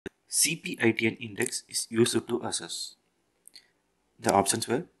CPITN index is used to assess. The options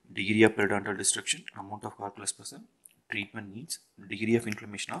were degree of periodontal destruction, amount of calculus percent, treatment needs, degree of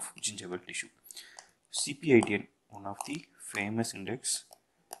inflammation of gingival tissue. CPITN, one of the famous index.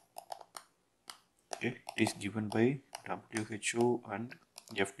 Okay, it is given by WHO and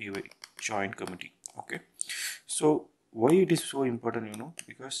FDA joint committee. Okay, so why it is so important,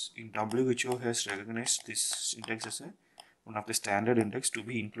 because in WHO has recognized this index as one of the standard index to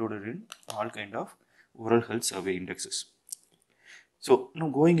be included in all kind of oral health survey indexes. So now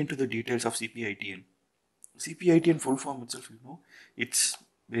going into the details of CPITN. CPITN full form itself, it's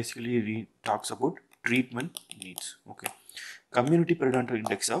basically talks about treatment needs. Okay, community periodontal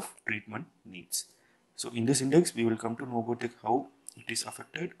index of treatment needs. So in this index, we will come to know about how it is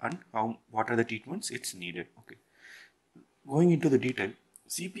affected and what are the treatments it's needed. Okay, going into the detail,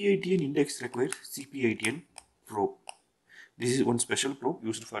 CPITN index requires CPITN probe. This is one special probe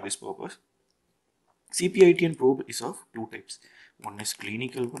used for this purpose. CPITN probe is of two types. One is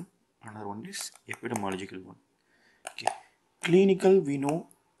clinical one, another one is epidemiological one. Okay, clinical we know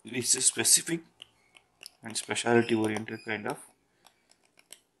is a specific and specialty oriented kind of.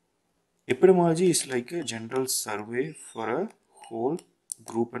 Epidemiology is like a general survey for a whole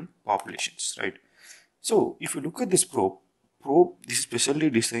group and populations, right? So if you look at this probe, this is specially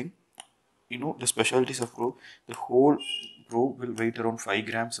designed, the specialties of probe, the whole probe will weigh around 5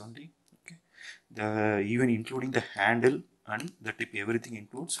 grams only. Okay, even including the handle and the tip, everything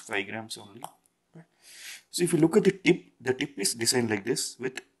includes 5 grams only. Okay. So if you look at the tip is designed like this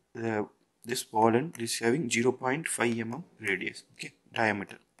with this pollen is having 0.5 mm radius, okay,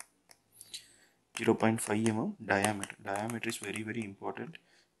 diameter. 0.5 mm diameter. Diameter is very important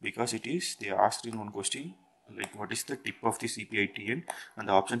because they asked in one question like what is the tip of the CPITN, and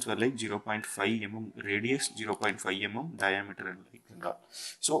the options were like 0.5 mm radius, 0.5 mm diameter and like that.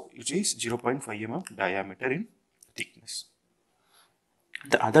 So it is 0.5 mm diameter in thickness.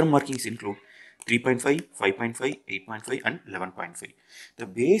 The other markings include 3.5, 5.5, 8.5 and 11.5. The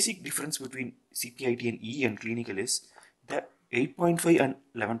basic difference between CPITN E and clinical is the 8.5 and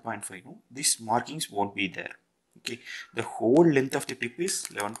 11.5. No, these markings won't be there. Okay, the whole length of the tip is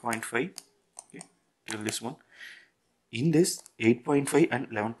 11.5. Okay, till this one. In this 8.5 and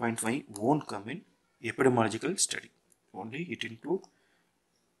 11.5 won't come in epidemiological study. Only it include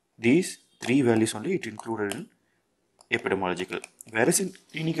these three values only it included in epidemiological, whereas in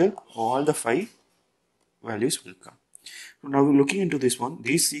clinical all the 5 values will come. So now looking into this one,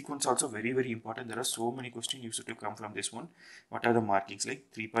 these sequence also very important. There are so many questions used to come from this one. What are the markings? Like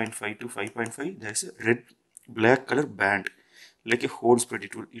 3.5 to 5.5, there is a red black color band like a whole spread.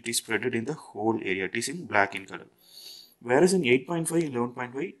 It is spreaded in the whole area. It is in black in color, whereas in 8.5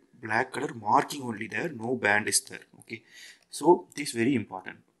 11.5 black color marking only there, no band is there. Okay, so it is very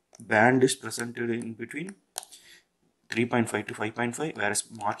important. Band is presented in between 3.5 to 5.5, whereas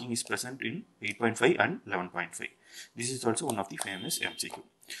marking is present in 8.5 and 11.5. This is also one of the famous MCQ.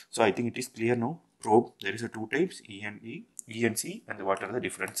 So I think it is clear now. Probe, there is a two types, E and E, E and C, and what are the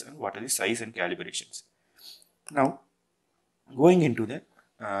difference and what are the size and calibrations. Now, going into the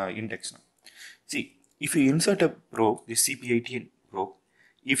index now. See, if you insert a probe, this CPITN probe,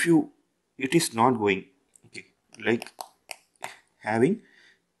 it is not going, okay, like having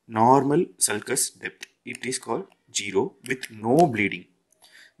normal sulcus depth, it is called 0 with no bleeding.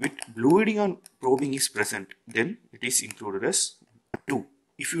 With bleeding on probing is present, then it is included as 2.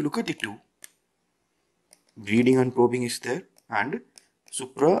 If you look at the 2, bleeding on probing is there and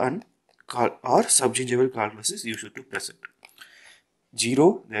supra and or subgingival calculus is usually to present.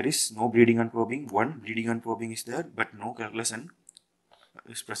 0, there is no bleeding on probing. 1, bleeding on probing is there but no calculus and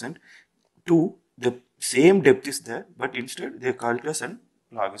is present. 2, the same depth is there but instead the calculus and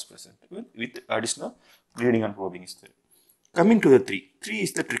log is present with additional bleeding and probing is there. Coming to the 3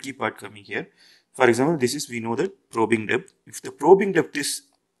 is the tricky part coming here. For example, this is, we know that probing depth. If the probing depth is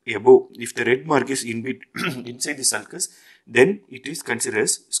above, if the red mark is inside the sulcus, then it is considered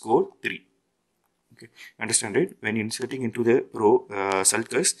as score 3. Okay, understand, right? When inserting into the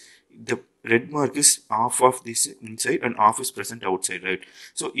sulcus, the red mark is half of this inside and half is present outside, right?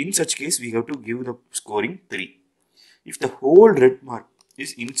 So in such case, we have to give the scoring 3. If the whole red mark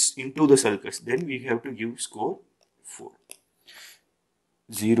is into the sulcus, then we have to give score 4.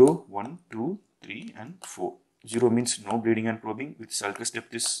 0, 1, 2, 3 and 4. 0 means no bleeding and probing, with sulcus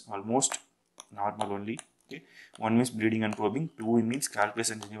depth is almost normal only. Okay. 1 means bleeding and probing, 2 means calculus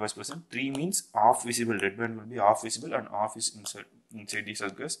and gingiva is present, 3 means half visible, red band will be half visible and half is inside the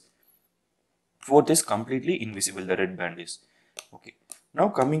sulcus. 4th is completely invisible, the red band is. Okay. Now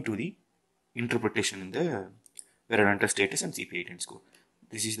coming to the interpretation in the periodontal status and CPITN score.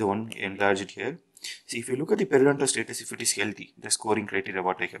 This is the one enlarged here. See, if you look at the periodontal status, if it is healthy, the scoring criteria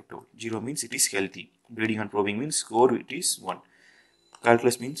what I have told. 0 means it is healthy. Bleeding and probing means score it is 1.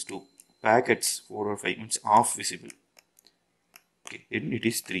 Calculus means 2. Packets 4 or 5 means half visible. Okay, then it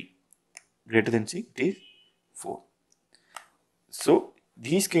is 3. Greater than 6, it is 4. So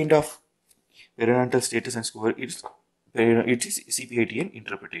these kind of periodontal status and score it is CPITN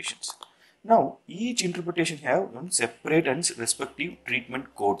interpretations. Now each interpretation have one separate and respective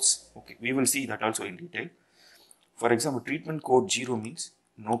treatment codes. Okay, we will see that also in detail. For example, treatment code 0 means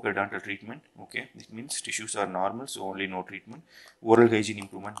no periodontal treatment. Okay, this means tissues are normal, so only no treatment. Oral hygiene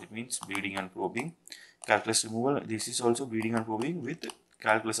improvement, that means bleeding and probing. Calculus removal, this is also bleeding and probing with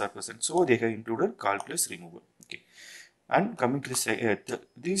calculus are present, so they have included calculus removal. Okay, and coming to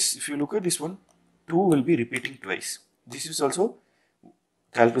this, if you look at this one, 2 will be repeating twice. This is also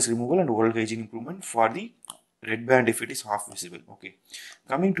calculus removal and oral hygiene improvement for the red band if it is half visible. Okay,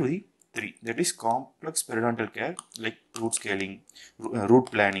 coming to the 3, that is complex periodontal care like root scaling, root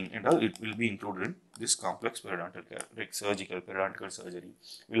planning and all, it will be included in this complex periodontal care like surgical periodontal surgery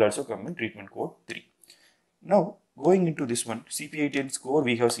will also come in treatment code 3. Now going into this one, CP18 score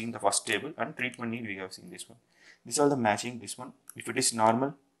we have seen the first table and treatment need we have seen this one. These are the matching. This one, if it is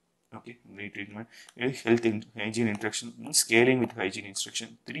normal, okay, retreatment. Health hygiene instruction means scaling with hygiene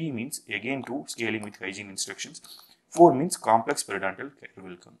instruction. 3 means again 2 scaling with hygiene instructions. 4 means complex periodontal care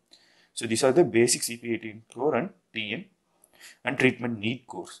will come. So these are the basic CP18 core and TN and treatment need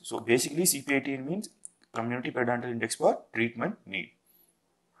course. So basically CP18 means community periodontal index for treatment need.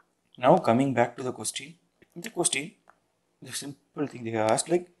 Now coming back to the question. In the question, the simple thing they have asked,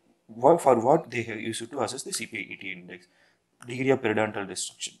 like for what they have used to assess the CP18 index. Degree of periodontal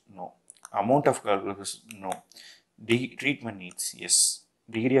destruction, no. Amount of calculus, no. Treatment needs, yes.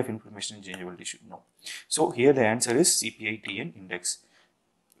 Degree of inflammation in gingival tissue, no. So here the answer is CPITN index.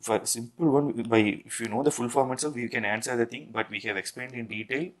 For simple one, by if you know the full form itself, you can answer the thing, but we have explained in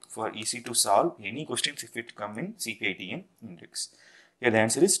detail for easy to solve any questions if it come in CPITN index. Here the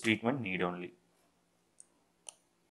answer is treatment need only.